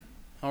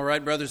All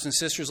right, brothers and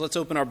sisters, let's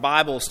open our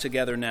Bibles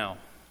together now.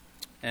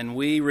 And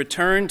we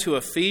return to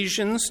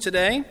Ephesians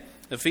today,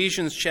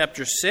 Ephesians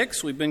chapter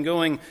 6. We've been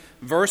going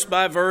verse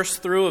by verse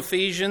through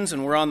Ephesians,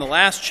 and we're on the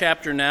last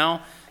chapter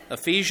now,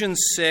 Ephesians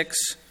 6.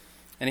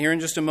 And here in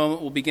just a moment,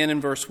 we'll begin in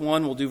verse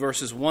 1. We'll do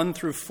verses 1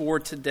 through 4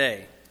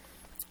 today.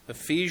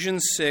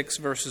 Ephesians 6,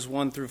 verses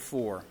 1 through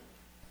 4.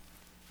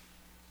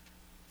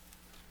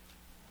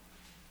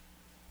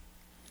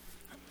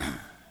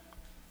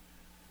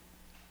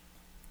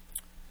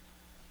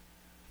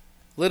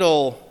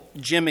 Little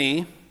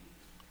Jimmy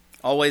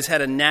always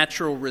had a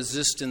natural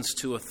resistance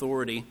to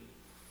authority.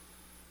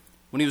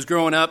 When he was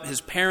growing up, his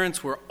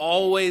parents were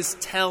always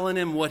telling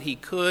him what he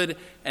could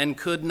and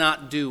could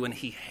not do, and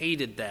he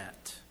hated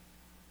that.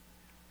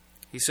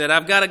 He said,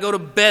 I've got to go to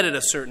bed at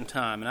a certain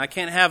time, and I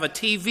can't have a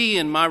TV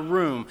in my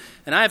room,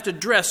 and I have to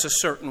dress a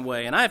certain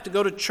way, and I have to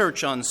go to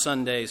church on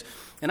Sundays,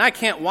 and I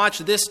can't watch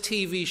this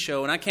TV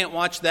show, and I can't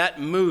watch that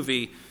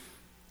movie.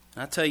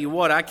 And I tell you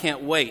what, I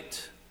can't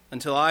wait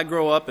until I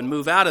grow up and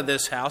move out of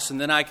this house, and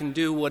then I can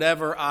do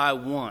whatever I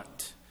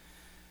want.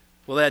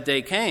 Well, that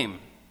day came.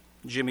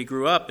 Jimmy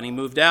grew up, and he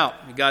moved out.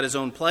 He got his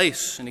own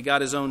place, and he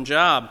got his own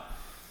job.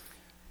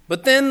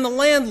 But then the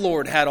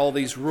landlord had all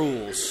these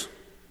rules.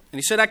 And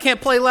he said, I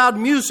can't play loud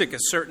music at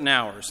certain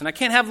hours, and I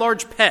can't have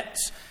large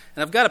pets,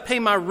 and I've got to pay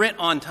my rent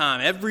on time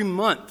every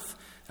month,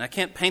 and I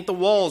can't paint the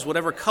walls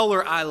whatever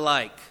color I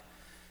like.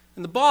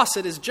 And the boss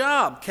at his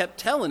job kept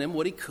telling him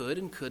what he could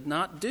and could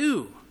not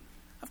do.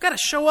 I've got to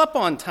show up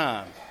on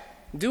time,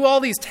 do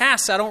all these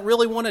tasks I don't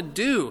really want to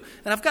do,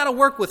 and I've got to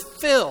work with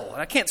Phil, and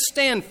I can't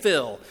stand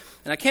Phil,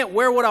 and I can't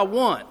wear what I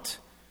want.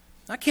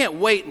 I can't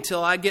wait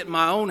until I get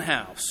my own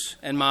house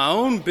and my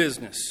own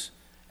business,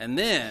 and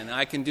then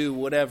I can do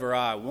whatever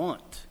I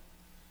want.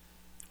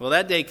 Well,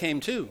 that day came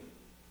too,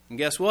 and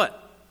guess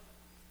what?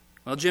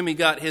 Well, Jimmy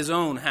got his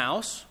own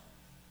house,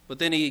 but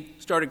then he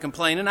started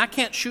complaining, I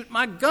can't shoot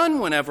my gun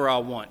whenever I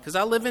want because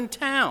I live in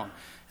town.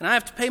 And I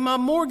have to pay my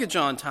mortgage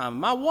on time,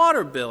 my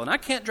water bill, and I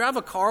can't drive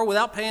a car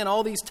without paying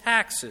all these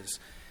taxes.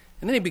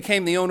 And then he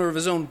became the owner of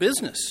his own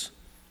business.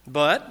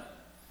 But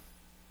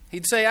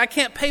he'd say, I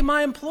can't pay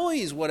my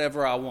employees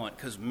whatever I want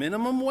because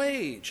minimum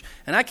wage.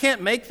 And I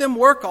can't make them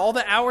work all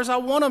the hours I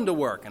want them to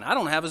work. And I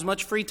don't have as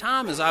much free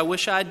time as I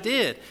wish I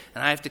did.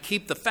 And I have to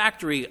keep the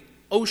factory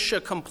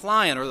OSHA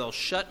compliant or they'll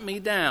shut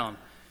me down.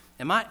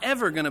 Am I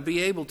ever going to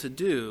be able to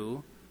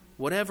do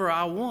whatever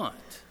I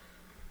want?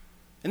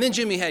 And then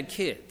Jimmy had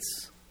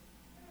kids.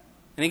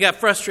 And he got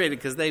frustrated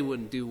because they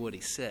wouldn't do what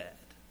he said.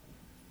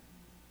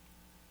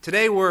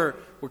 Today we're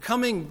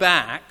coming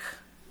back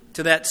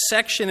to that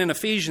section in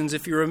Ephesians,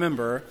 if you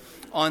remember,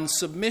 on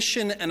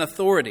submission and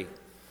authority.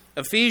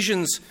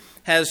 Ephesians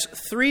has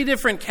 3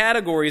 different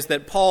categories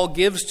that Paul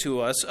gives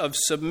to us of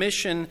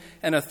submission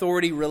and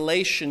authority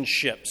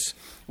relationships.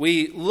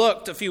 We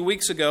looked a few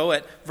weeks ago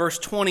at verse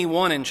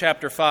 21 in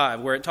chapter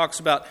 5, where it talks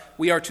about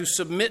we are to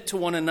submit to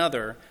one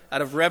another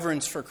out of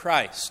reverence for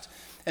Christ.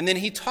 And then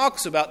he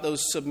talks about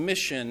those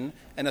submission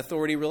and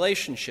authority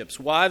relationships.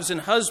 Wives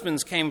and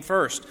husbands came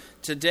first.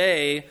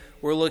 Today,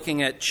 we're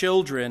looking at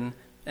children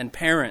and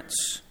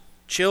parents.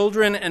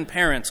 Children and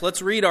parents.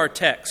 Let's read our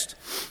text.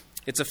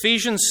 It's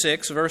Ephesians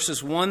 6,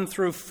 verses 1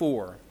 through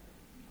 4.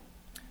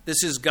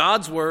 This is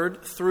God's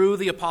word through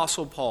the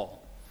Apostle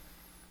Paul.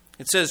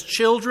 It says,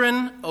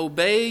 Children,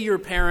 obey your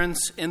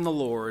parents in the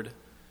Lord,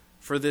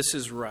 for this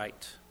is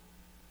right.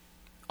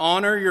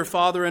 Honor your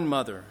father and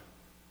mother.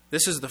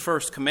 This is the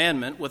first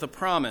commandment with a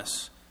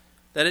promise,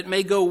 that it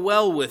may go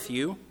well with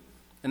you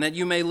and that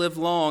you may live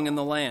long in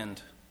the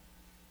land.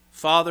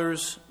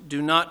 Fathers,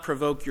 do not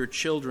provoke your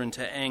children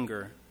to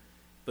anger,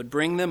 but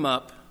bring them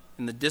up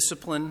in the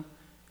discipline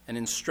and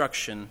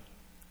instruction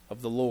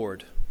of the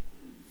Lord.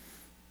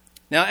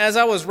 Now, as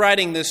I was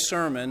writing this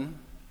sermon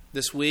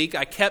this week,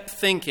 I kept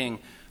thinking,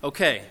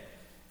 okay,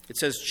 it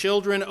says,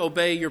 children,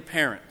 obey your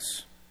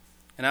parents.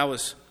 And I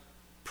was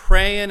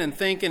praying and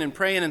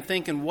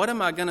thinking, what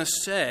am I going to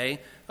say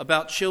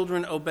about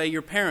children obey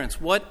your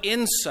parents? What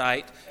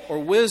insight or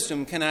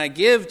wisdom can I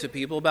give to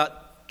people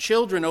about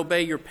children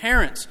obey your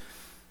parents?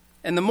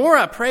 And the more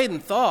I prayed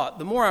and thought,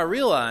 the more I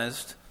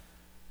realized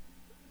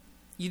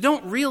you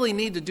don't really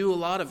need to do a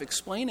lot of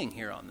explaining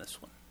here on this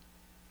one.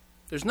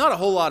 There's not a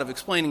whole lot of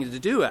explaining to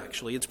do,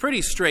 actually. It's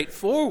pretty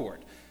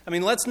straightforward. I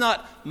mean, let's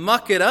not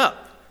muck it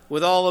up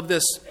with all of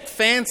this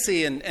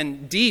fancy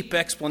and deep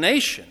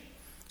explanation.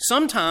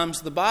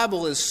 Sometimes the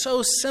Bible is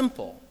so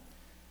simple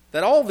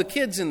that all the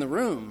kids in the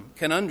room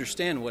can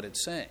understand what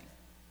it's saying.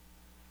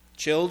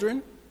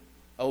 Children,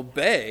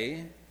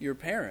 obey your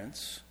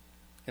parents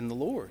in the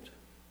Lord.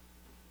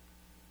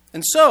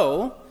 And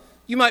so,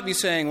 you might be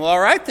saying, well, all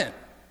right then.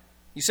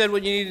 You said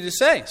what you needed to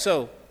say,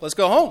 so let's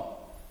go home.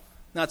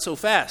 Not so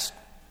fast,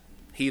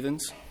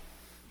 heathens.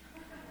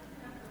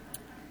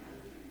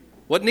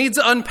 What needs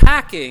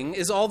unpacking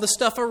is all the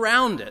stuff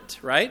around it,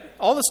 right?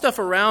 All the stuff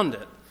around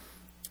it.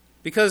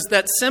 Because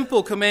that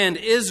simple command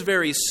is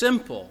very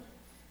simple,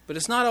 but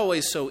it's not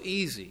always so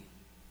easy,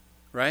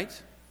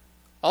 right?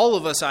 All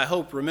of us, I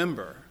hope,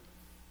 remember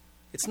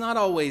it's not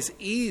always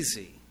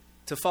easy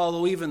to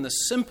follow even the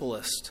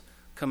simplest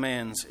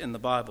commands in the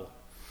Bible.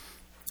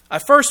 I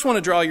first want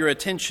to draw your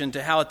attention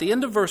to how at the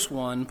end of verse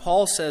 1,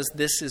 Paul says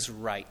this is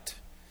right.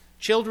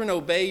 Children,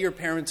 obey your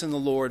parents in the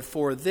Lord,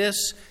 for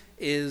this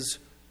is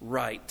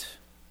right.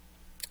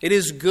 It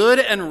is good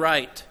and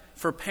right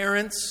for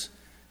parents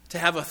to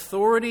have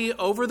authority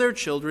over their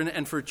children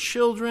and for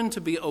children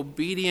to be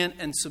obedient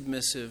and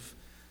submissive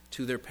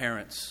to their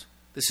parents.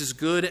 This is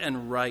good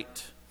and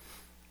right.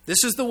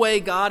 This is the way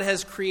God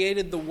has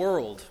created the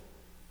world.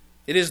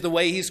 It is the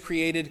way He's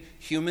created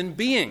human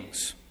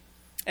beings.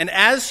 And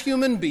as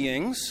human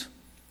beings,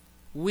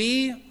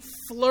 we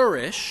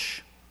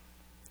flourish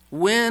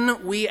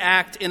when we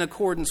act in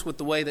accordance with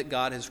the way that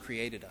God has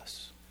created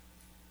us.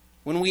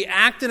 When we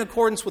act in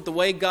accordance with the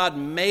way God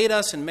made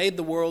us and made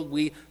the world,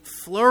 we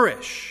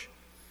flourish.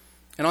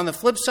 And on the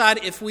flip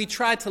side, if we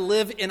try to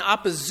live in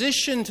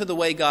opposition to the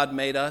way God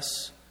made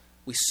us,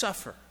 we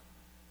suffer.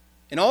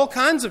 In all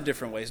kinds of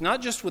different ways,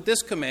 not just with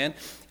this command.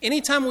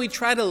 Anytime we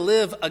try to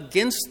live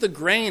against the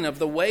grain of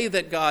the way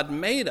that God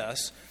made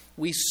us,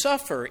 we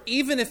suffer,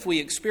 even if we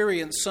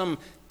experience some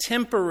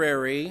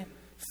temporary,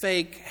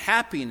 fake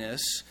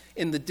happiness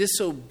in the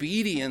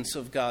disobedience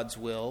of God's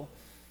will.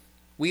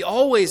 We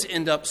always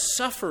end up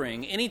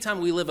suffering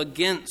anytime we live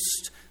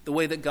against the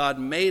way that God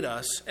made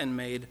us and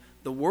made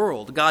the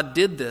world. God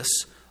did this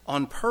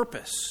on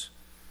purpose.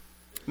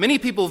 Many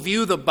people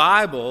view the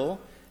Bible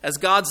as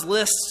God's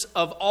lists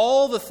of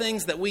all the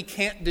things that we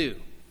can't do.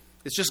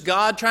 It's just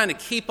God trying to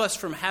keep us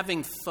from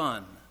having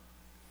fun.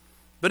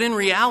 But in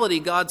reality,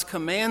 God's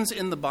commands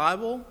in the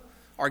Bible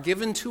are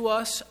given to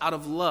us out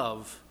of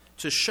love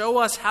to show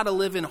us how to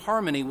live in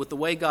harmony with the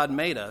way God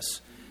made us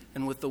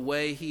and with the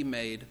way He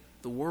made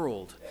the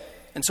world.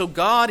 And so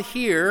God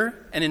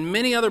here, and in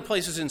many other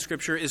places in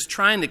Scripture, is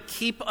trying to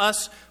keep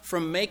us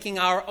from making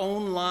our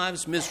own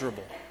lives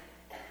miserable.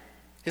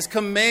 His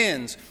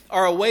commands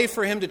are a way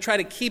for Him to try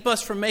to keep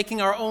us from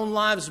making our own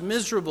lives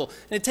miserable.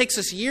 And it takes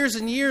us years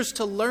and years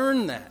to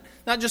learn that.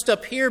 Not just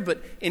up here,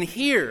 but in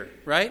here,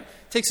 right?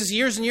 It takes us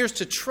years and years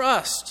to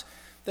trust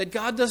that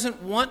God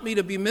doesn't want me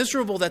to be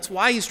miserable. That's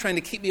why He's trying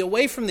to keep me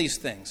away from these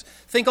things.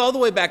 Think all the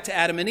way back to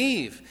Adam and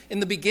Eve.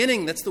 In the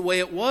beginning, that's the way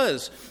it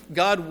was.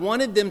 God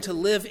wanted them to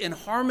live in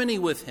harmony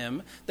with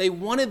Him. They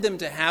wanted them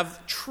to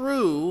have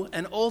true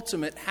and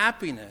ultimate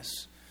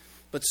happiness.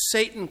 But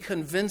Satan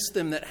convinced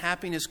them that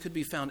happiness could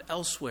be found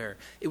elsewhere.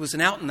 It was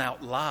an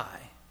out-and-out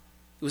lie.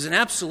 It was an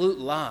absolute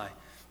lie.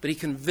 But he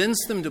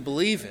convinced them to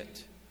believe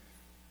it.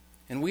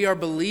 And we are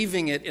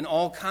believing it in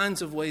all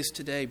kinds of ways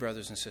today,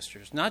 brothers and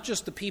sisters. Not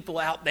just the people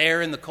out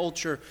there in the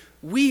culture.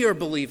 We are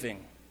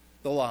believing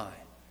the lie.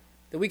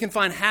 That we can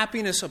find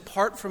happiness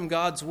apart from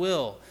God's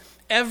will.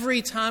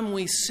 Every time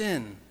we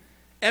sin,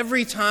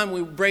 every time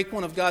we break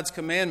one of God's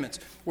commandments,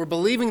 we're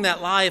believing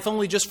that lie, if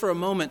only just for a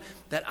moment,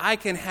 that I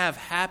can have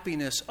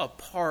happiness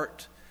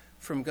apart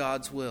from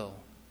God's will.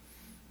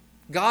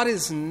 God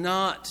is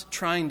not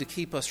trying to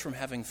keep us from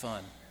having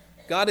fun.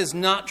 God is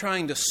not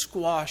trying to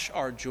squash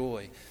our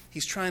joy.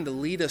 He's trying to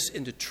lead us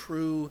into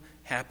true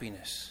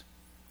happiness.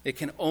 It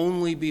can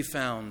only be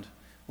found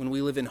when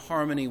we live in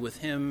harmony with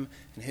Him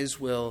and His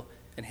will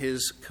and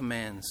His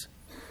commands.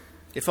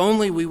 If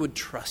only we would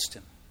trust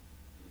Him.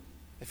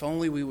 If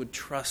only we would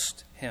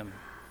trust Him.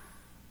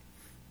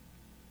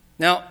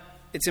 Now,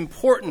 it's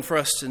important for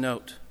us to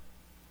note,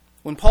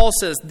 when Paul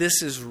says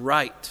this is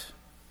right,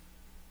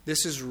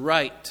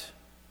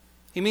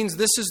 he means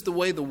this is the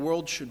way the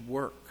world should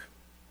work.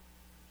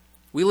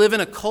 We live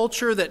in a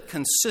culture that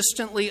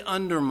consistently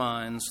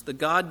undermines the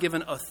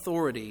God-given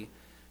authority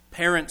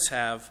parents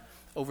have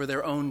over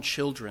their own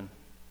children.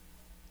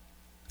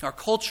 Our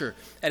culture,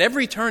 at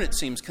every turn it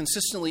seems,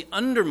 consistently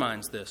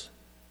undermines this.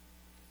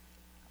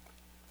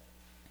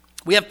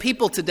 We have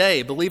people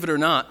today, believe it or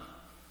not,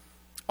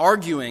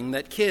 arguing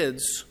that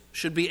kids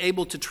should be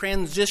able to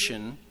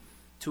transition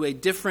to a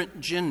different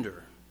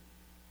gender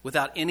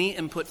without any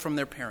input from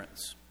their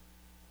parents.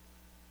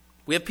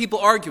 We have people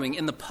arguing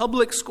in the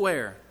public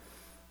square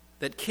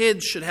that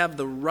kids should have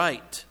the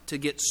right to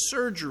get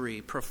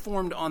surgery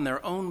performed on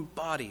their own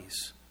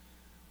bodies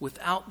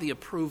without the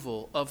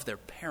approval of their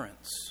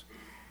parents.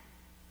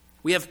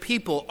 We have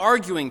people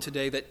arguing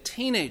today that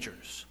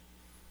teenagers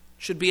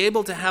should be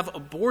able to have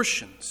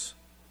abortions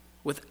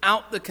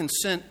without the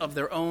consent of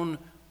their own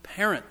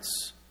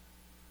parents.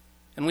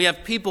 And we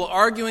have people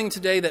arguing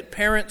today that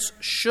parents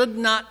should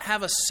not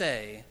have a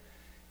say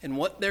in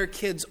what their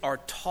kids are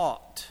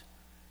taught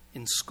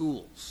in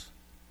schools.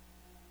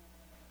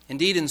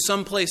 Indeed, in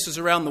some places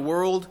around the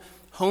world,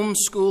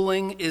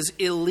 homeschooling is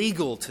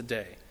illegal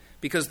today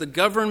because the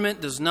government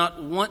does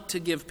not want to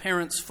give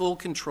parents full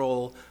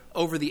control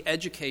over the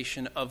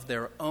education of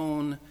their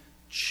own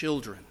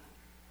children.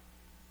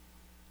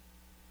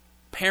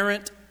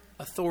 Parental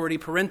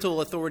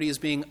authority is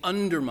being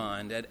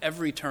undermined at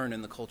every turn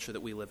in the culture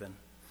that we live in.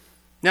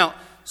 Now,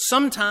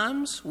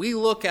 sometimes we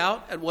look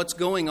out at what's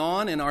going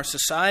on in our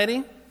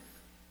society,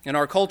 in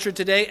our culture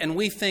today, and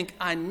we think,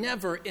 I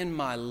never in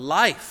my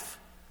life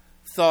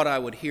thought I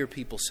would hear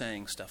people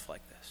saying stuff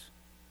like this.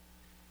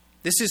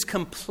 This is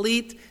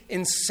complete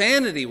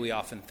insanity, we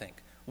often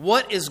think.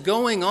 What is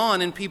going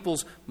on in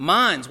people's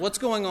minds? What's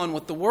going on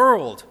with the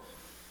world?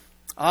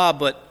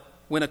 But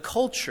when a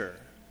culture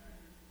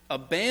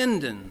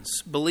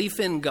abandons belief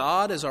in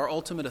God as our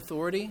ultimate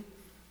authority,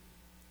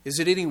 is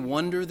it any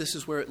wonder this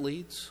is where it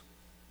leads?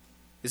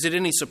 Is it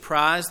any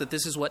surprise that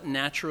this is what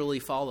naturally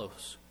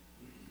follows?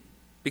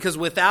 Because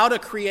without a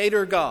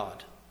creator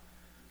God,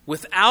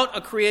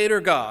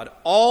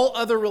 all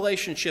other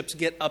relationships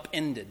get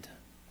upended.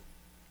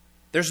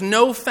 There's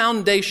no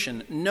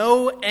foundation,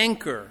 no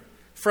anchor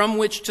from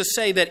which to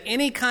say that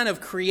any kind of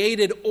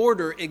created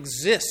order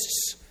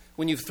exists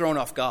when you've thrown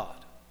off God.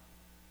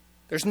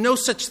 There's no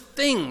such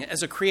thing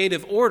as a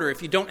creative order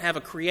if you don't have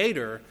a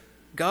creator,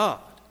 God.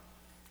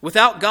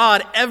 Without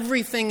God,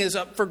 everything is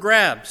up for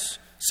grabs.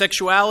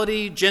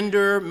 Sexuality,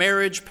 gender,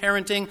 marriage,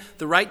 parenting,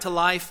 the right to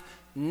life,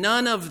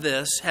 none of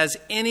this has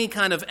any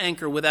kind of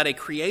anchor without a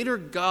creator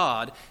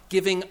God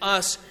giving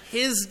us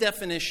his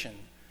definition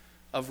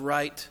of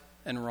right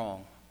and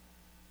wrong.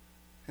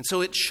 And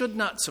so it should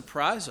not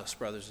surprise us,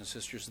 brothers and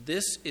sisters.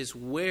 This is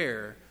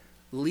where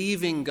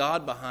leaving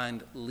God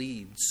behind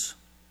leads.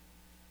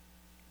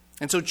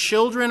 And so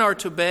children are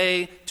to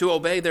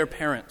obey their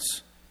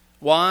parents.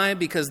 Why?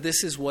 Because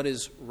this is what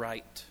is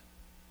right.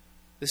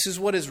 This is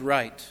what is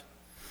right.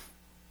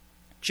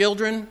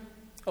 Children,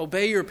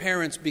 obey your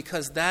parents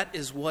because that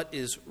is what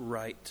is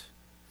right.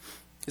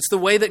 It's the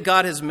way that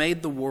God has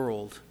made the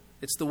world.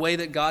 It's the way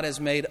that God has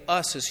made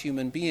us as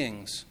human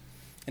beings.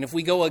 And if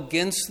we go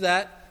against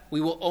that,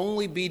 we will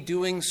only be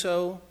doing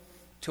so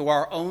to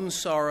our own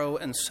sorrow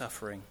and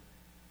suffering.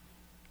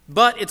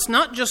 But it's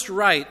not just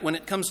right when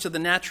it comes to the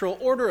natural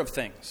order of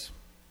things.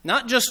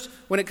 Not just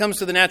when it comes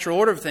to the natural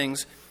order of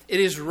things. It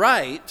is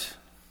right,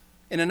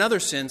 in another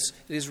sense,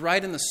 it is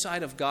right in the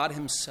sight of God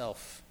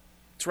himself.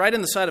 It's right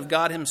in the sight of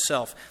God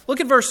himself.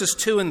 Look at verses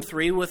 2 and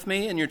 3 with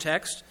me in your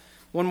text.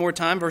 One more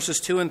time, verses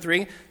 2 and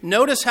 3.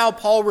 Notice how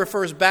Paul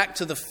refers back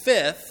to the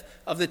fifth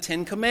of the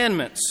 10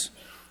 commandments.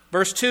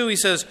 Verse 2, he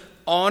says,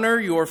 honor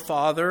your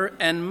father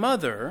and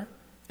mother.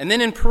 And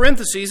then in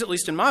parentheses, at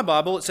least in my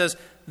Bible, it says,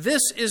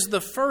 this is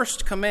the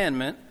first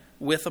commandment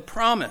with a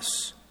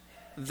promise,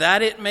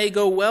 that it may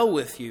go well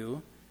with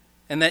you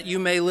and that you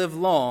may live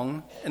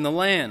long in the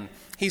land.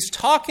 He's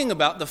talking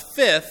about the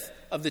fifth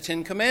of the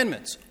 10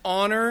 commandments.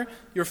 Honor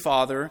your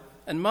father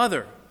and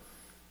mother.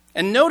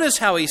 And notice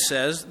how he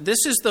says,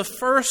 this is the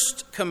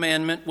first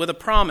commandment with a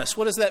promise.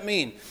 What does that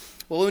mean?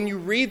 Well, when you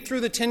read through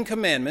the 10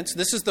 commandments,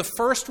 this is the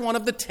first one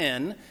of the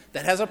 10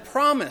 that has a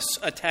promise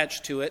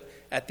attached to it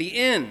at the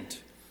end.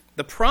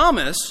 The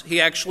promise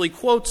he actually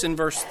quotes in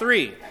verse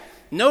 3.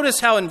 Notice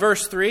how in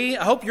verse 3,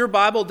 I hope your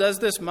Bible does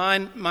this, my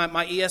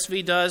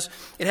ESV does.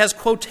 It has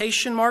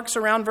quotation marks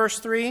around verse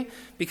 3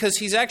 because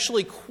he's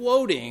actually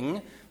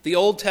quoting the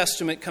Old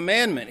Testament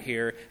commandment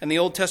here and the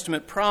Old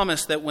Testament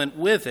promise that went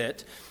with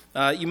it.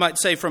 You might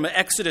say from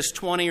Exodus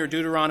 20 or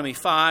Deuteronomy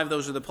 5,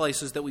 those are the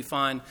places that we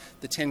find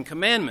the 10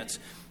 commandments.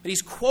 But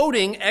he's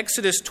quoting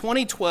Exodus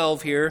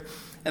 20:12 here,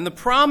 and the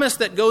promise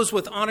that goes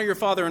with honor your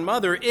father and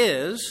mother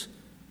is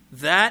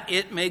that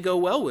it may go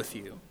well with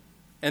you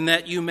and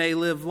that you may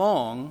live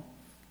long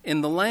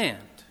in the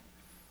land.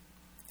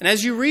 And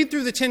as you read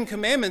through the 10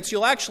 commandments,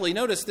 you'll actually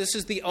notice this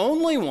is the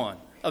only one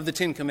of the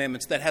 10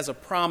 commandments that has a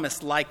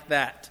promise like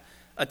that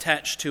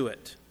attached to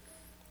it.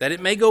 That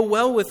it may go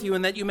well with you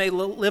and that you may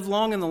live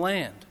long in the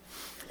land.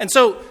 And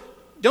so,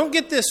 don't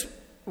get this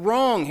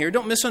wrong here.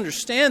 Don't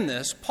misunderstand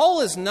this.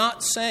 Paul is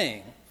not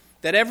saying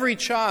that every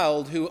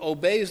child who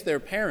obeys their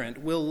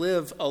parent will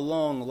live a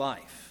long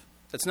life.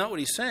 That's not what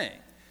he's saying.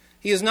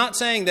 He is not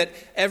saying that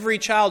every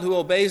child who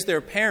obeys their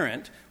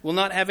parent will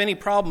not have any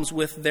problems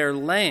with their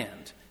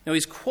land. Now,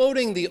 he's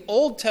quoting the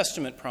Old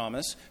Testament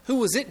promise. Who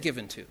was it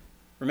given to?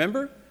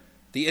 Remember?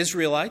 The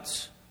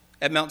Israelites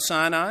at Mount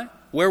Sinai.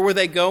 Where were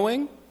they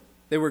going?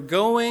 They were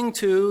going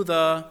to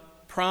the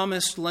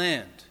promised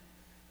land.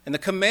 And the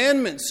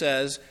commandment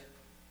says,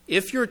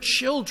 if your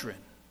children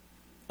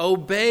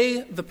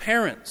obey the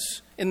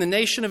parents in the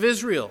nation of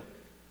Israel,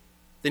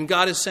 then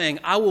God is saying,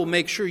 I will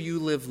make sure you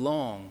live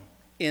long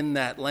in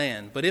that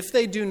land. But if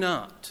they do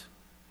not,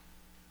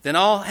 then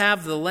I'll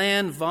have the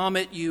land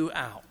vomit you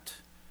out.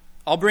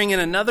 I'll bring in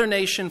another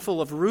nation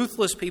full of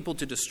ruthless people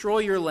to destroy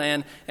your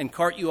land and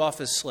cart you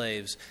off as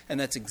slaves. And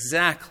that's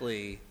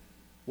exactly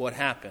what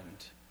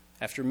happened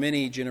after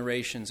many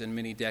generations and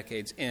many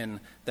decades in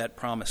that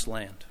promised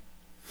land.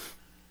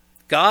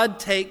 God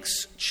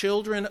takes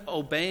children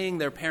obeying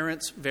their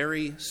parents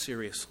very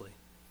seriously.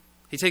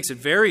 He takes it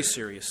very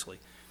seriously.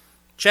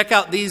 Check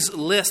out these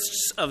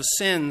lists of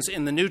sins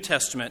in the New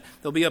Testament.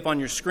 They'll be up on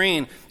your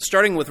screen,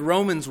 starting with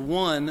Romans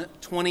 1,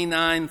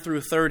 29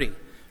 through 30.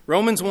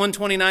 Romans 1,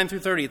 29 through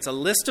 30. It's a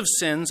list of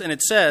sins, and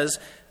it says,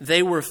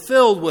 they were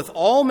filled with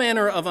all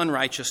manner of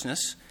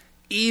unrighteousness,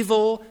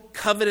 evil,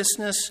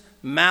 covetousness,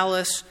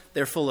 malice.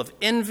 They're full of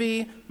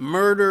envy,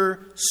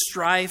 murder,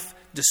 strife,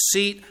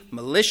 deceit,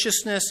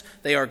 maliciousness.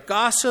 They are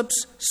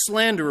gossips,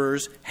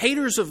 slanderers,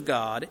 haters of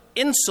God,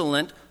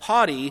 insolent,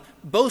 haughty,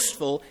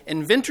 boastful,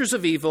 inventors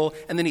of evil.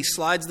 And then he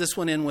slides this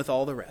one in with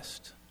all the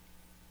rest.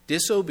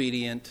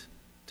 Disobedient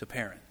to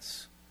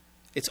parents.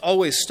 It's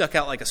always stuck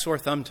out like a sore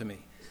thumb to me.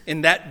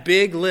 In that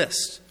big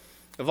list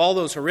of all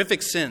those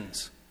horrific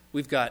sins,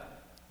 we've got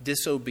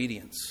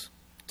disobedience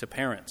to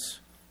parents.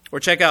 Or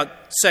check out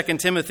 2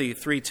 Timothy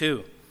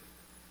 3:2,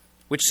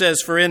 which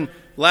says, "For in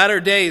latter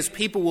days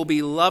people will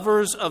be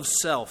lovers of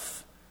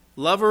self,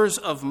 lovers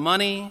of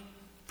money,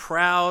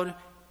 proud,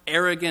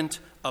 arrogant,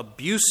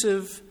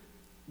 abusive,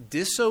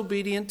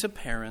 disobedient to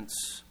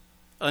parents,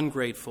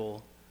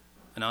 ungrateful,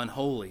 and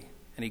unholy."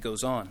 And he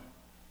goes on.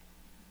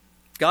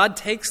 God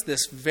takes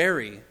this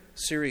very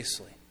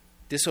seriously.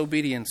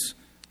 Disobedience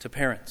to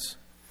parents.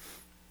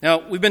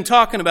 Now, we've been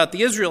talking about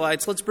the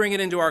Israelites. Let's bring it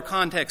into our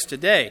context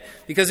today.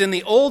 Because in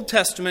the Old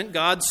Testament,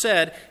 God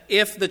said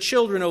if the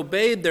children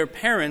obeyed their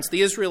parents,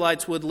 the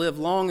Israelites would live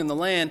long in the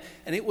land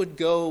and it would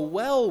go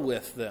well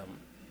with them.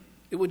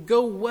 It would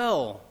go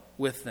well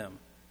with them.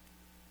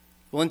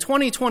 Well, in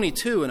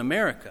 2022 in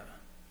America,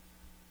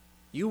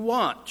 you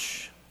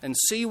watch and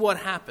see what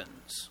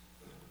happens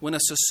when a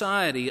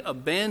society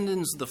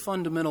abandons the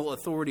fundamental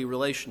authority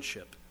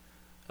relationship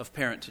of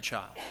parent to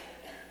child.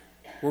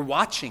 We're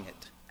watching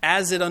it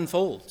as it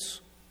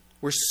unfolds.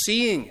 We're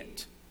seeing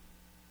it.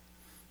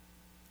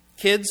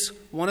 Kids,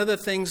 one of the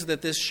things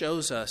that this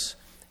shows us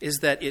is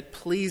that it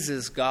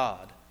pleases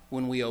God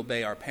when we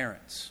obey our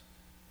parents.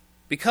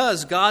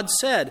 Because God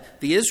said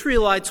the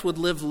Israelites would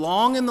live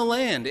long in the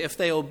land if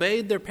they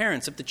obeyed their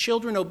parents. If the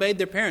children obeyed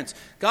their parents,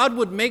 God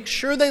would make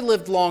sure they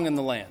lived long in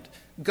the land.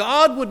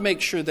 God would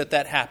make sure that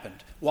that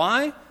happened.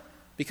 Why?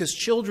 Because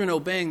children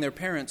obeying their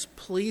parents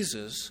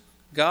pleases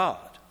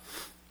God.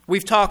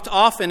 We've talked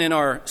often in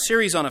our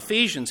series on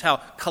Ephesians how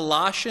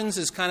Colossians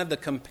is kind of the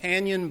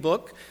companion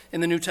book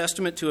in the New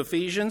Testament to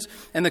Ephesians.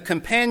 And the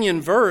companion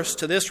verse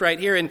to this right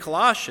here in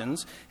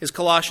Colossians is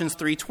Colossians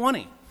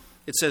 3:20.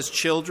 It says,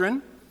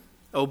 "Children,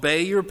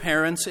 obey your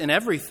parents in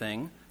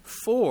everything,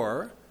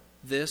 for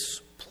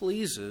this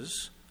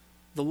pleases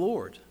the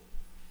Lord."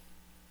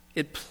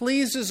 It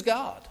pleases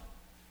God.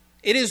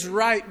 It is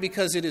right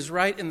because it is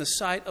right in the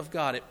sight of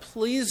God. It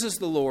pleases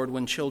the Lord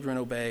when children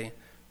obey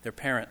their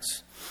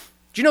parents.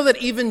 Do you know that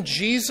even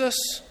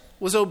Jesus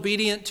was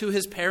obedient to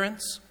his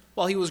parents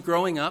while he was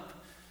growing up?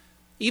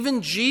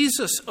 Even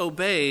Jesus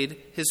obeyed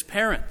his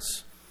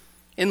parents.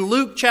 In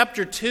Luke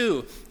chapter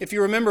 2, if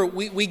you remember,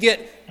 we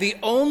get the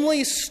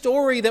only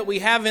story that we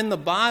have in the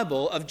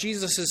Bible of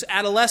Jesus'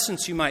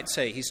 adolescence, you might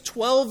say. He's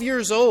 12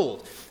 years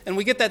old. And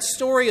we get that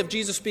story of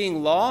Jesus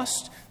being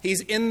lost.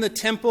 He's in the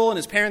temple and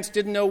his parents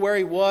didn't know where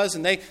he was.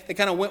 And they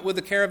kind of went with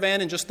the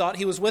caravan and just thought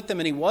he was with them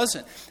and he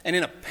wasn't. And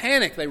in a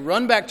panic, they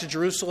run back to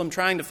Jerusalem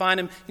trying to find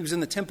him. He was in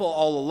the temple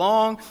all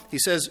along. He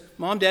says,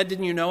 "Mom, Dad,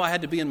 didn't you know I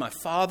had to be in my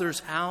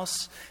Father's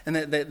house?" And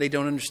they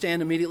don't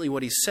understand immediately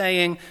what he's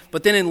saying.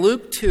 But then in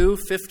Luke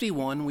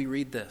 2:51, we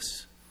read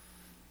this.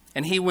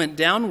 "And he went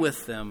down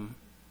with them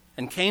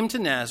and came to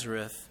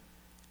Nazareth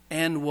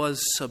and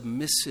was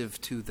submissive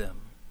to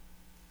them.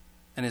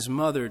 And his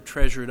mother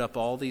treasured up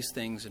all these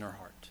things in her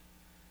heart."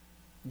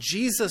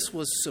 Jesus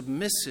was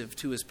submissive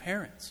to his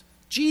parents.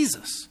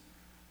 Jesus.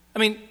 I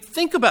mean,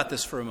 think about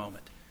this for a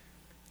moment.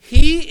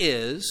 He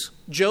is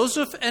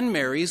Joseph and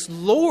Mary's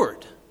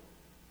Lord.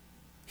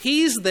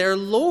 He's their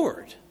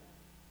Lord.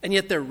 And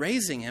yet they're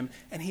raising him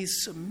and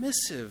he's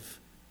submissive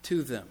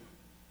to them.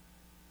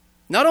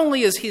 Not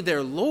only is he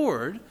their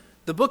Lord,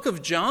 the book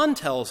of John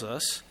tells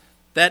us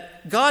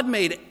that God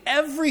made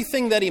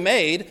everything that he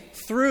made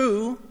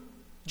through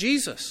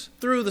Jesus,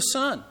 through the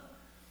Son.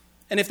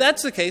 And if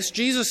that's the case,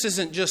 Jesus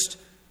isn't just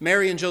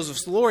Mary and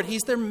Joseph's Lord,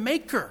 he's their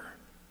maker.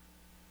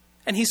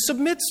 And he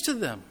submits to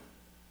them.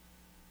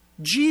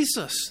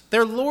 Jesus,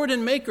 their Lord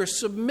and maker,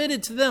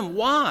 submitted to them.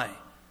 Why?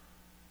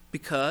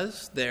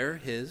 Because they're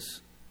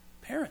his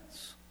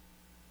parents.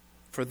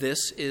 For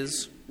this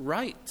is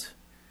right.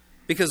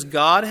 Because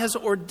God has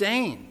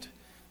ordained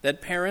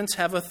that parents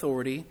have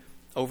authority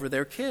over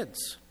their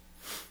kids.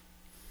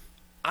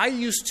 I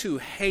used to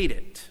hate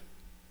it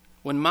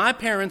when my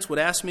parents would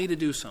ask me to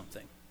do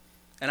something,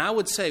 and I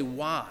would say,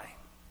 "Why?"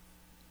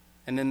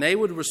 And then they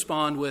would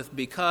respond with,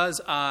 "Because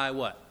I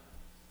what?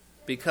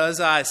 Because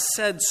I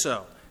said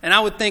so." And I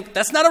would think,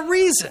 that's not a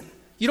reason.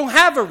 You don't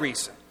have a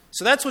reason.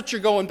 So that's what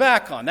you're going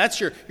back on. That's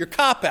your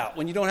cop-out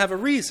when you don't have a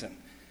reason.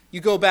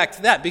 You go back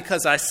to that,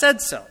 "Because I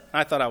said so."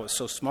 I thought I was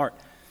so smart.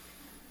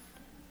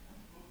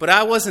 But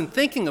I wasn't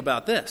thinking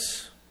about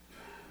this.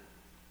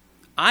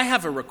 I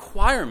have a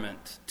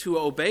requirement to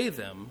obey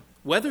them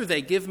whether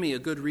they give me a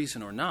good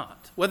reason or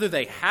not, whether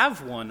they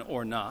have one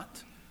or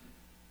not,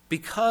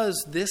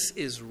 because this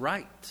is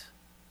right.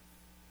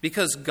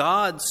 Because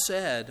God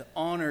said,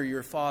 "Honor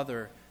your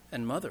father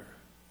and mother."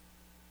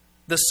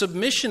 The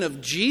submission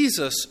of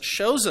Jesus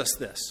shows us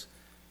this.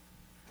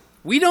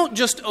 We don't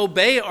just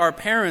obey our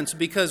parents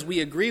because we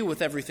agree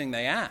with everything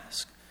they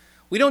ask.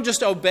 We don't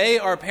just obey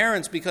our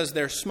parents because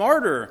they're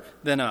smarter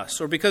than us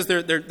or because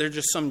they're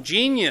just some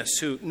genius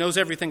who knows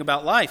everything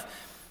about life.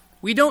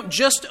 We don't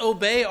just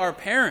obey our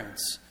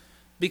parents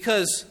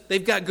because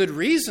they've got good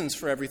reasons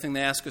for everything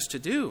they ask us to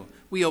do.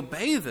 We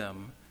obey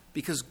them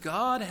because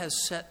God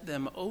has set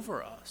them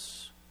over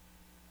us.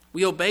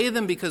 We obey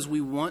them because we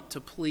want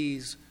to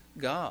please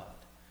God.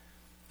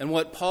 And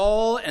what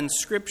Paul and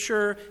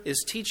Scripture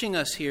is teaching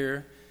us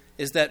here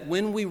is that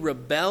when we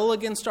rebel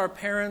against our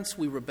parents,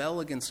 we rebel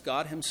against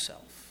God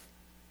Himself.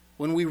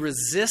 When we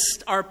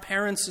resist our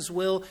parents'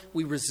 will,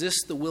 we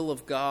resist the will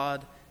of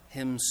God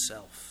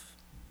Himself.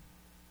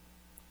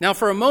 Now,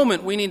 for a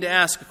moment, we need to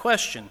ask a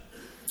question.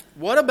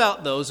 What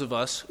about those of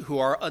us who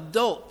are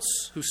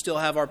adults, who still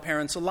have our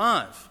parents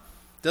alive?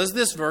 Does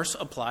this verse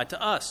apply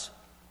to us?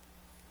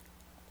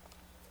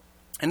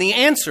 And the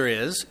answer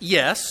is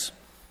yes,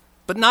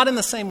 but not in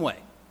the same way.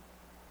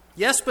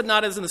 Yes, but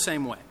not as in the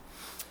same way.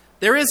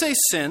 There is a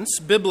sense,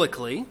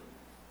 biblically,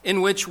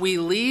 in which we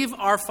leave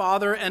our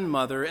father and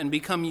mother and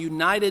become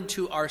united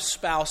to our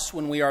spouse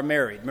when we are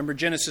married. Remember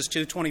Genesis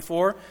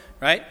 2:24,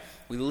 right?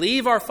 We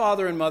leave our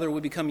father and mother,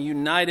 we become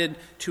united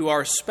to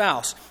our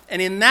spouse.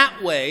 And in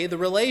that way, the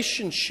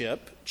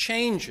relationship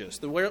changes.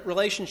 The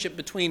relationship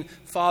between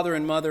father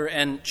and mother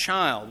and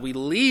child. We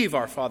leave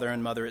our father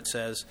and mother, it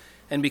says,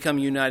 and become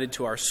united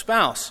to our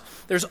spouse.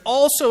 There's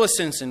also a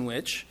sense in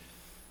which,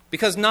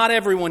 because not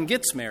everyone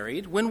gets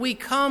married, when we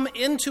come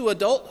into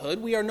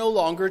adulthood, we are no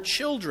longer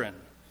children.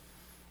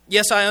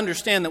 Yes, I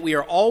understand that we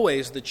are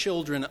always the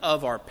children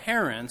of our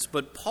parents,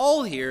 but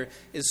Paul here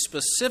is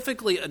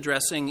specifically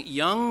addressing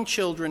young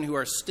children who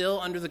are still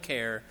under the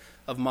care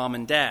of mom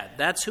and dad.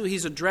 That's who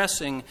he's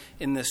addressing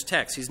in this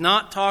text. He's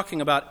not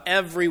talking about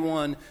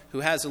everyone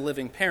who has a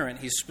living parent.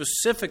 He's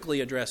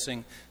specifically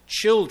addressing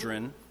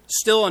children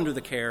still under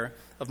the care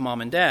of mom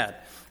and dad.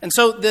 And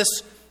so this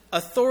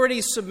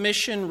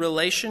authority-submission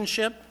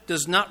relationship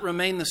does not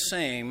remain the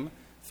same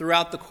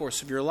throughout the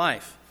course of your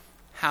life.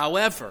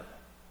 However,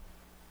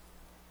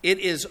 it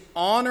is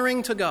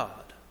honoring to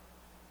God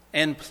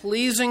and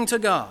pleasing to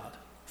God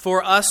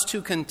for us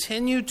to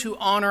continue to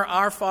honor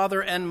our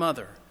father and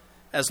mother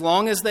as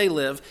long as they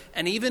live,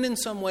 and even in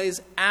some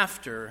ways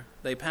after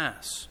they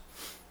pass.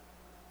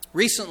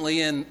 Recently,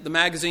 in the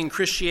magazine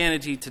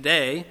Christianity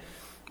Today,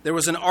 there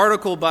was an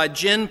article by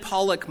Jen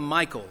Pollock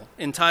Michael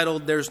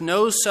entitled, "There's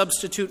No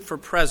Substitute for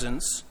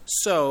Presence,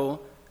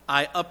 So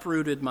I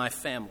Uprooted My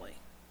Family."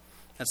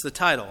 That's the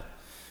title.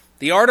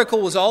 The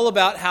article was all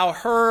about how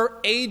her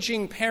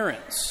aging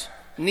parents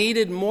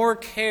needed more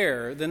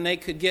care than they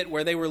could get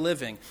where they were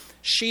living.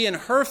 She and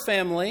her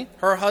family,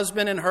 her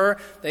husband and her,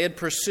 they had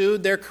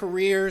pursued their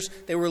careers.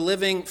 They were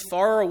living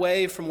far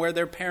away from where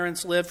their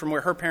parents lived, from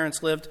where her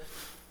parents lived.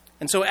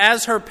 And so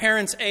as her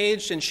parents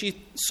aged and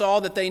she saw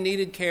that they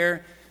needed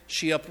care,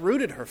 she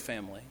uprooted her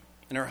family,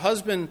 and her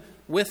husband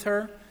with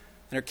her,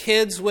 and her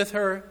kids with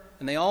her,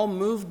 and they all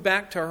moved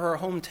back to her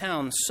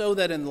hometown so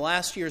that in the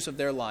last years of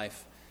their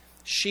life,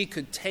 she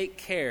could take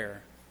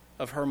care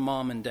of her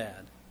mom and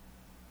dad.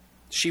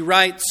 She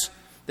writes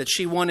that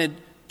she wanted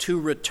to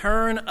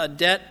return a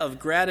debt of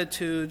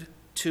gratitude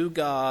to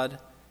God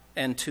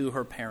and to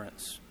her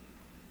parents.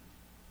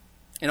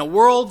 In a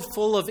world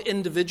full of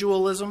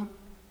individualism,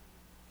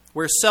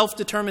 where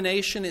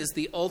self-determination is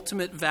the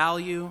ultimate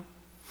value,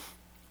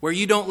 where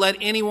you don't let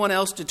anyone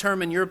else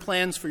determine your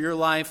plans for your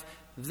life,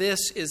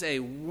 this is a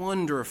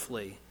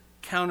wonderfully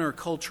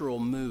countercultural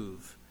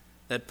move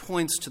that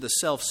points to the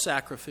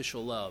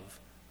self-sacrificial love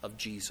of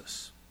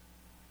Jesus.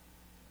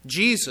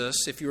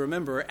 Jesus, if you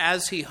remember,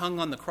 as he hung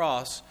on the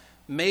cross,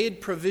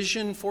 made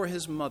provision for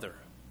his mother.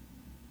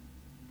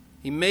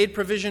 He made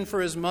provision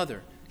for his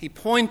mother. He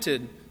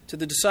pointed to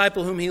the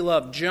disciple whom he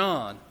loved,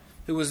 John,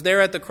 who was there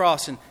at the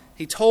cross, and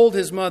he told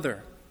his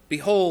mother,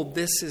 "Behold,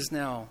 this is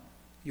now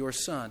your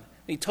son."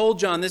 He told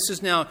John, "This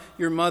is now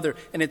your mother."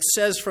 And it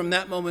says from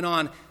that moment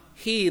on,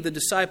 he, the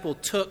disciple,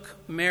 took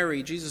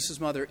Mary, Jesus'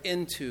 mother,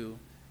 into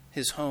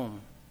his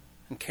home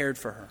and cared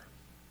for her.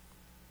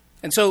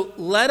 And so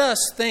let us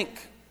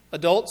think,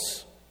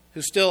 adults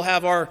who still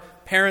have our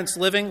parents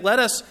living, let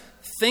us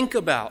think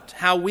about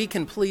how we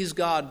can please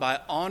God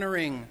by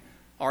honoring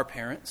our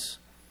parents,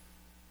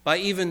 by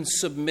even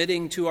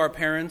submitting to our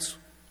parents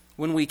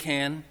when we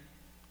can,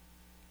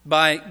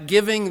 by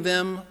giving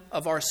them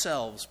of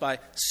ourselves, by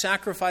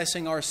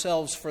sacrificing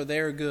ourselves for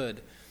their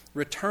good,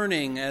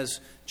 returning,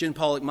 as Jen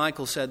Pollock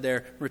Michael said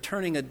there,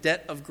 returning a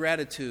debt of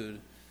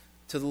gratitude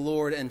to the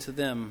Lord and to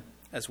them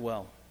as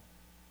well.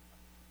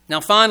 Now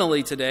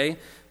finally today,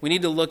 we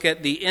need to look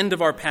at the end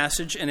of our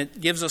passage, and it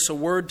gives us a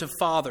word to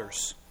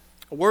fathers.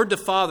 A word to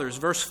fathers,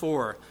 verse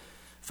 4.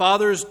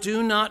 "Fathers,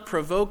 do not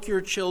provoke your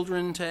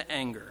children to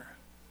anger,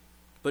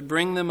 but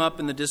bring them up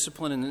in the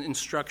discipline and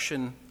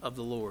instruction of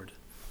the Lord."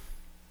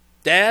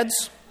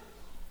 Dads,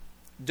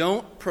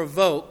 don't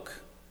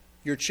provoke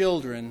your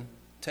children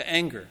to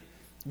anger.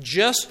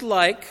 Just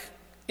like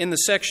in the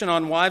section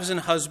on wives and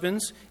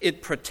husbands,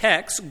 it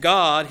protects,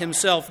 God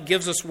himself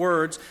gives us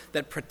words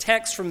that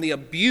protects from the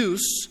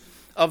abuse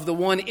of the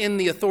one in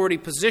the authority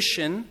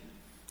position.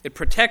 It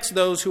protects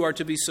those who are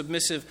to be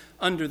submissive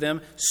under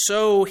them.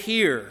 So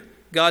here,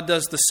 God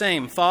does the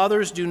same.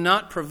 Fathers, do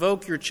not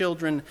provoke your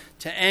children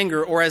to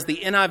anger, or as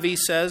the NIV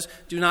says,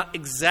 do not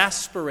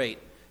exasperate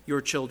your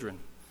children.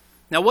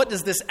 Now, what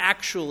does this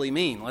actually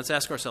mean? Let's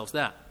ask ourselves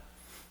that.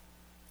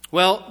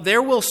 Well,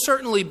 there will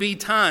certainly be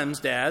times,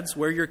 dads,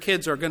 where your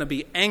kids are going to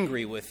be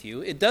angry with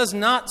you. It does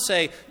not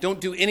say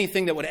don't do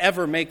anything that would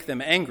ever make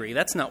them angry.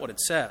 That's not what it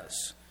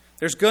says.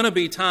 There's going to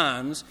be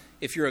times,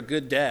 if you're a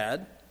good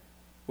dad,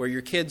 where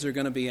your kids are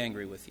going to be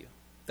angry with you.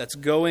 That's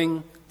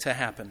going to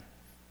happen.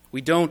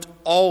 We don't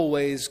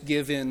always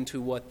give in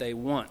to what they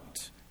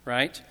want,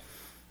 right?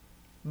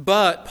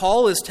 But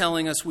Paul is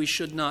telling us we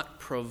should not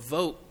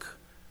provoke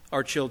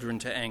our children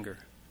to anger.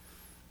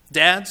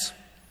 Dads,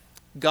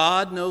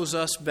 God knows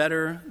us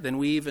better than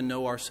we even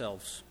know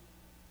ourselves.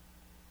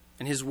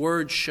 And His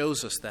Word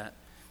shows us that.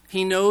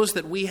 He knows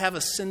that we have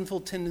a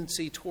sinful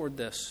tendency toward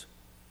this.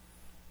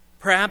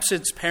 Perhaps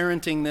it's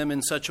parenting them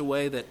in such a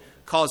way that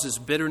causes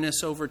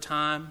bitterness over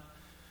time.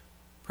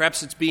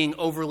 Perhaps it's being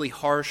overly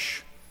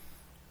harsh.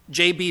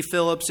 J.B.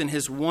 Phillips, in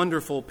his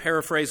wonderful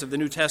paraphrase of the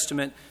New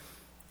Testament,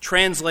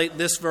 translates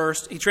this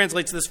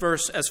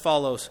verse as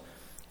follows: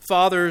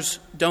 Fathers,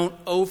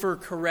 don't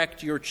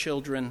overcorrect your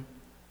children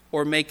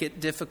or make it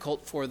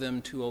difficult for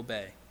them to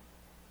obey.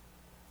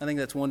 I think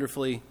that's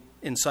wonderfully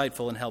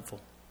insightful and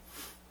helpful.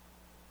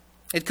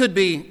 It could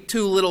be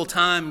too little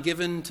time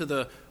given to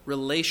the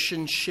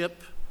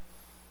relationship,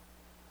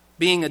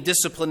 being a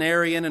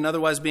disciplinarian and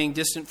otherwise being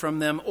distant from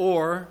them,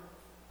 or,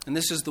 and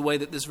this is the way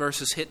that this verse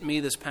has hit me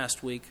this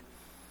past week,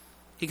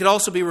 he could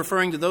also be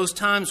referring to those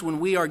times when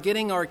we are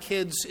getting our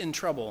kids in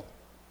trouble.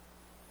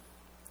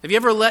 Have you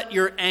ever let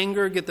your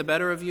anger get the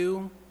better of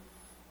you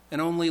and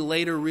only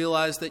later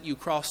realize that you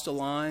crossed a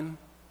line?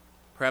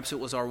 Perhaps it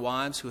was our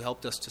wives who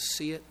helped us to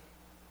see it.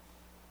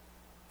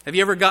 Have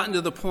you ever gotten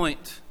to the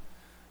point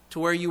to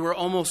where you were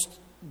almost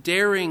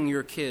daring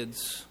your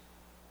kids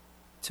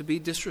to be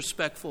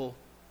disrespectful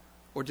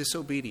or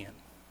disobedient?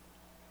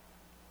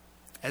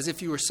 As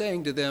if you were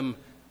saying to them,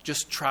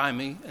 just try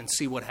me and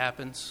see what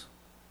happens.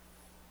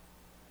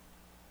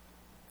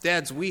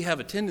 Dads, we have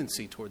a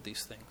tendency toward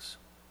these things,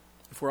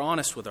 if we're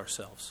honest with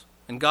ourselves.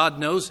 And God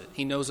knows it.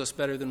 He knows us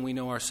better than we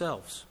know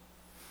ourselves.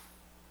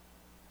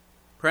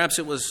 Perhaps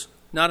it was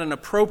not an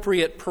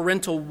appropriate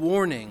parental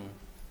warning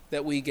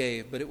that we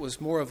gave, but it was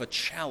more of a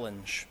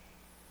challenge.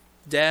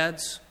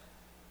 Dads,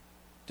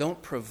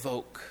 don't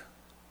provoke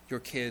your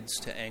kids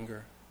to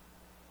anger.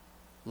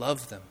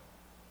 Love them.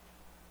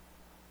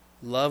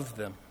 Love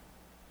them.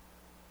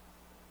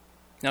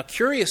 Now,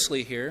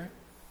 curiously here,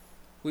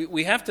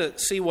 we have to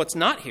see what's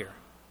not here.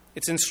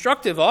 It's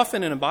instructive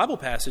often in a Bible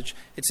passage.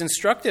 It's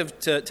instructive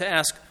to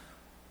ask,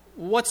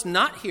 what's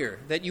not here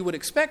that you would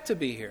expect to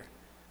be here?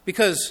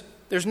 Because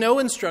there's no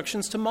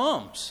instructions to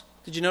moms.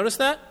 Did you notice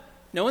that?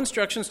 No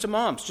instructions to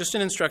moms, just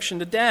an instruction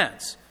to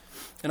dads.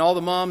 And all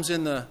the moms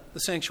in the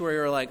sanctuary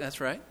are like,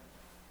 that's right,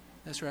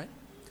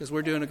 because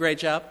we're doing a great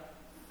job.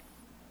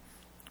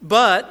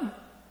 But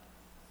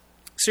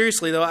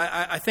seriously, though,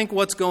 I think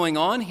what's going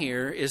on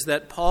here is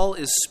that Paul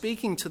is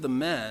speaking to the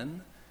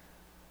men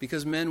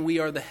because, men, we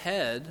are the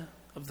head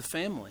of the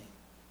family.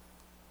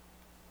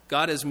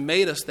 God has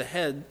made us the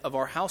head of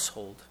our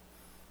household.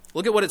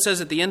 Look at what it says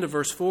at the end of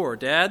verse 4.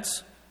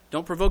 Dads,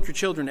 don't provoke your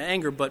children to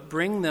anger, but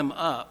bring them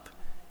up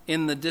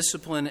in the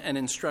discipline and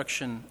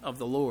instruction of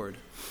the Lord.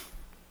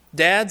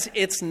 Dads,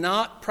 it's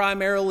not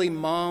primarily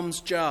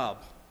mom's job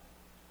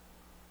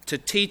to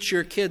teach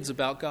your kids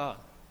about God.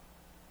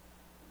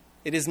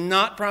 It is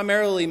not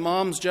primarily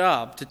mom's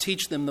job to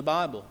teach them the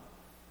Bible.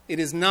 It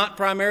is not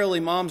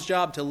primarily mom's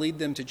job to lead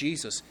them to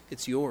Jesus.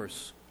 It's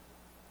yours.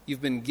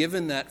 You've been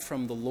given that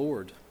from the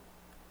Lord.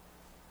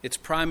 It's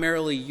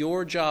primarily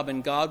your job,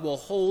 and God will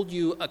hold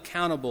you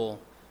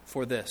accountable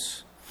for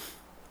this.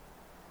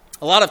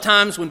 A lot of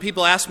times when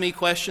people ask me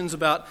questions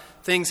about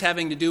things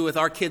having to do with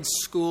our kids'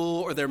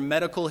 school or their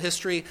medical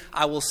history,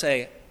 I will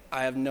say,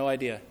 I have no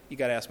idea. You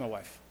got to ask my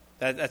wife.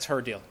 That's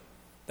her deal.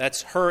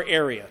 That's her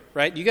area,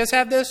 right? You guys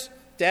have this?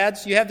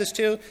 Dads, you have this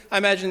too? I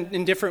imagine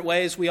in different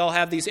ways we all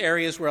have these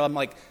areas where I'm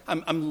like,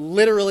 I'm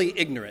literally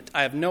ignorant.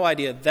 I have no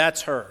idea.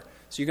 That's her.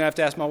 So you're going to have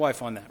to ask my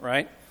wife on that,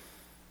 right?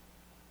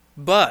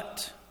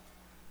 But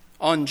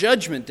on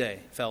Judgment Day,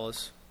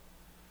 fellas,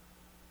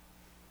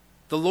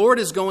 the Lord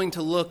is going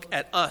to look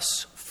at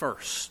us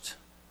first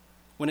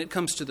when it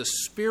comes to the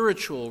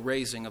spiritual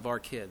raising of our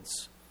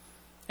kids.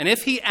 And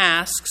if He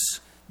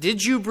asks,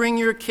 did you bring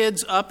your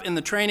kids up in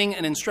the training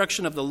and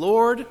instruction of the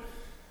Lord?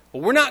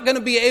 Well, we're not going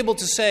to be able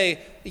to say,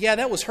 yeah,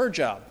 that was her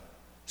job,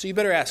 so you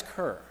better ask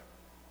her.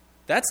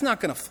 That's not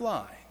going to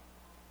fly.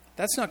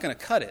 That's not going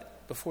to cut it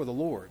before the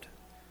Lord.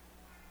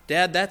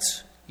 Dad,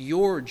 that's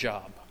your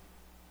job.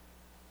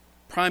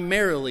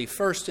 Primarily,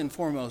 first and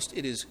foremost,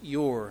 it is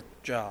your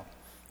job.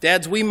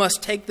 Dads, we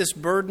must take this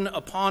burden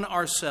upon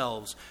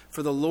ourselves,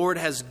 for the Lord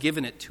has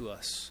given it to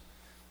us,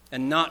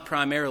 and not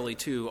primarily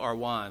to our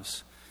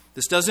wives.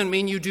 This doesn't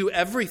mean you do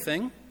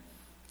everything.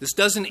 This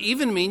doesn't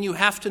even mean you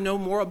have to know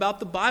more about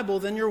the Bible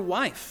than your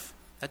wife.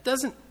 That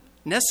doesn't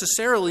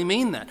necessarily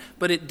mean that,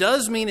 but it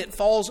does mean it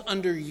falls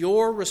under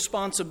your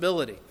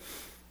responsibility.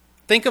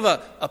 Think of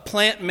a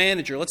plant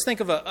manager. Let's think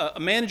of a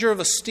manager of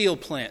a steel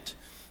plant,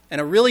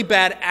 and a really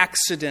bad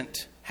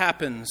accident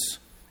happens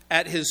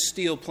at his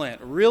steel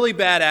plant. A really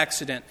bad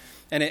accident,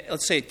 and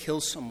let's say it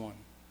kills someone.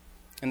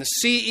 And the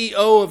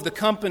CEO of the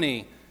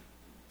company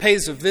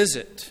pays a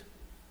visit.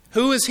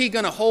 Who is he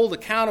going to hold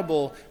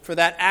accountable for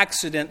that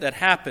accident that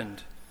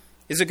happened?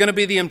 Is it going to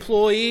be the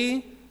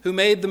employee who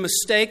made the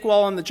mistake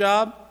while on the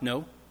job?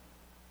 No.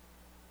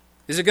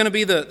 Is it going to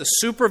be the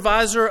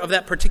supervisor of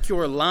that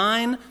particular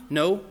line?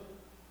 No.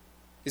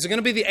 Is it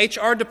going to be the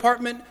HR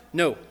department?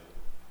 No.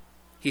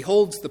 He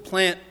holds the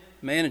plant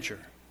manager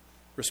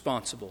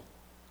responsible,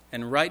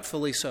 and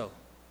rightfully so,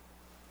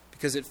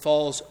 because it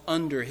falls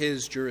under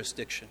his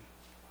jurisdiction.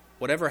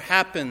 Whatever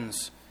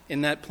happens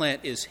in that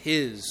plant is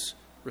his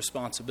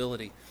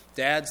responsibility.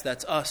 Dads,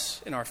 that's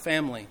us in our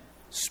family.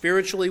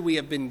 Spiritually, we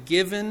have been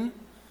given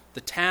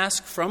the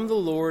task from the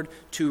Lord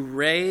to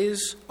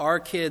raise our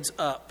kids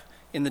up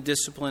in the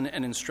discipline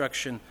and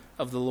instruction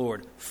of the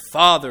Lord.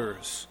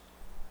 Fathers,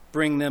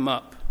 bring them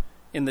up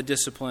in the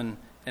discipline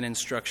and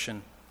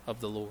instruction of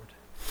the Lord.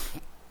 I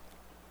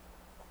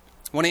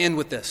want to end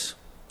with this.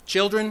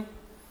 Children,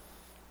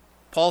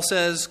 Paul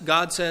says,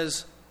 God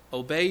says,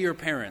 obey your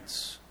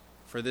parents,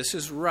 for this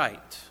is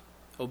right.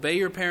 Obey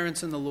your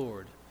parents in the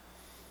Lord.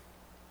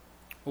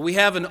 Well, we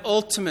have an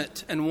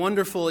ultimate and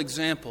wonderful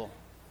example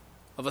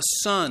of a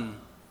son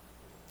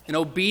in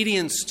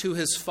obedience to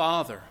his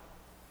father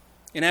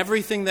in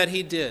everything that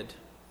he did.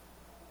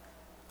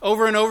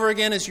 Over and over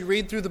again, as you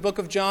read through the book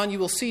of John, you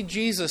will see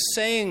Jesus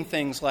saying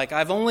things like,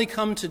 I've only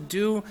come to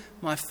do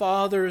my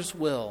Father's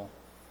will.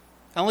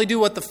 I only do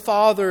what the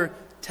Father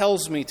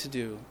tells me to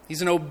do.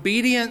 He's an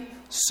obedient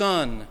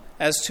son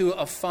as to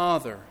a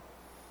father.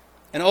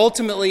 And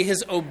ultimately,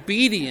 his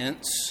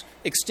obedience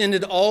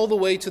extended all the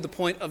way to the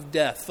point of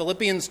death.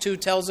 Philippians 2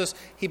 tells us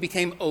he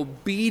became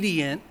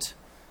obedient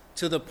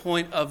to the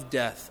point of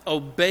death,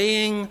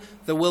 obeying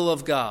the will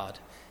of God,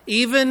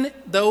 even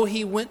though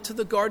he went to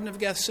the Garden of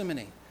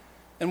Gethsemane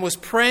and was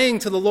praying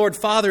to the Lord,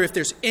 Father, if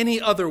there's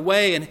any other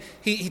way. And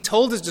he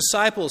told his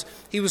disciples,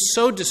 he was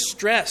so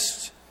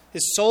distressed.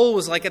 His soul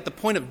was like at the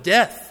point of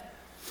death.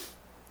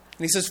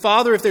 And he says,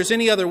 Father, if there's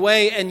any other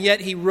way. And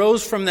yet he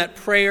rose from that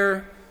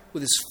prayer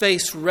with his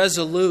face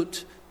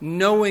resolute,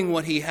 knowing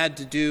what he had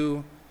to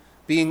do,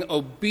 being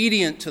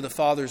obedient to the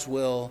Father's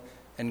will,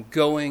 and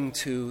going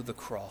to the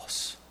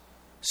cross,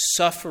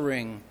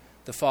 suffering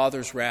the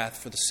Father's wrath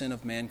for the sin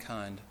of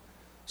mankind,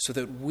 so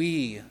that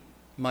we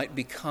might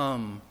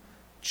become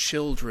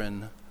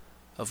children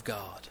of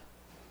God.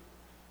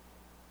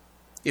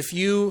 If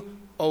you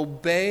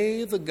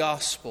obey the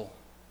gospel,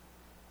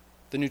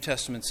 the New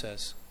Testament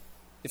says,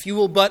 if you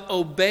will but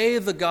obey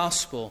the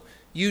gospel,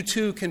 you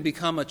too can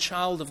become a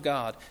child of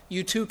God.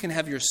 You too can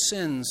have your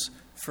sins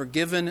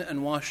forgiven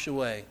and washed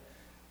away.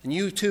 And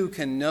you too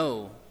can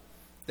know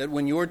that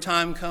when your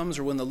time comes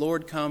or when the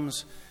Lord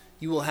comes,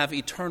 you will have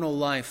eternal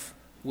life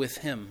with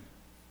him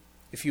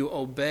if you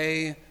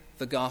obey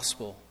the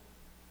gospel.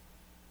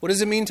 What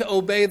does it mean to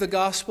obey the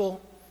gospel?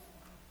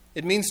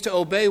 It means to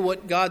obey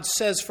what God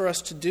says for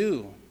us to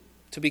do,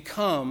 to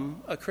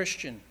become a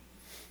Christian.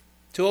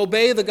 To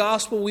obey the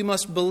gospel, we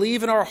must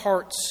believe in our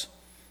hearts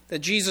that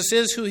Jesus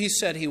is who he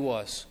said he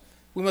was.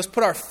 We must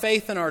put our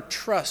faith and our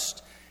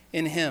trust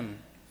in him.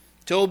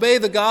 To obey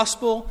the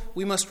gospel,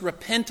 we must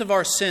repent of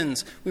our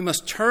sins. We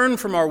must turn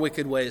from our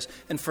wicked ways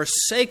and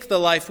forsake the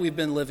life we've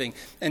been living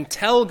and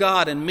tell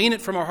God and mean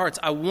it from our hearts,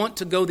 I want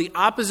to go the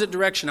opposite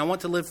direction. I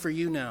want to live for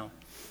you now.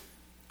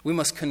 We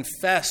must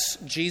confess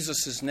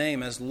Jesus'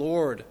 name as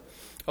Lord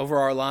over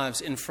our lives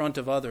in front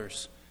of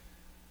others.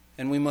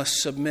 And we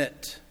must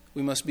submit.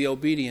 We must be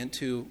obedient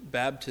to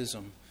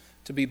baptism,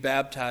 to be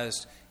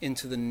baptized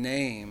into the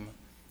name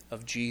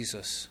of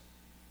Jesus.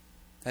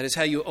 That is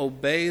how you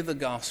obey the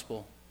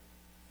gospel,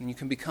 and you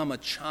can become a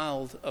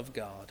child of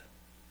God.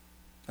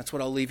 That's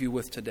what I'll leave you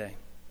with today.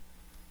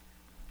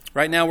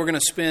 Right now, we're going to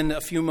spend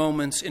a few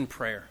moments in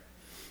prayer.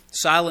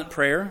 Silent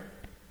prayer.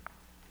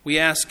 We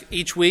ask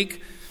each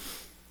week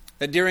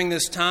that during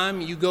this time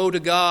you go to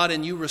God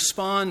and you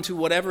respond to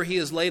whatever he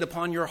has laid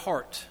upon your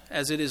heart,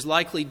 as it is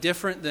likely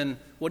different than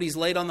what he's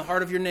laid on the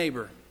heart of your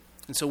neighbor.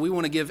 And so we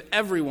want to give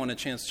everyone a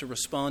chance to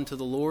respond to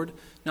the Lord,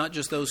 not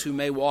just those who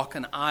may walk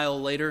an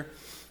aisle later.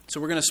 So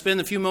we're going to spend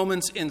a few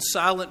moments in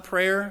silent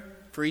prayer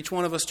for each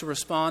one of us to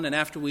respond. And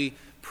after we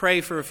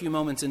pray for a few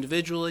moments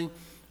individually,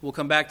 we'll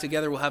come back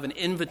together. We'll have an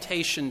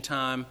invitation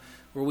time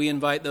where we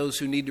invite those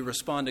who need to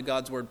respond to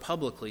God's word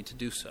publicly to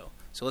do so.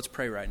 So let's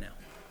pray right now.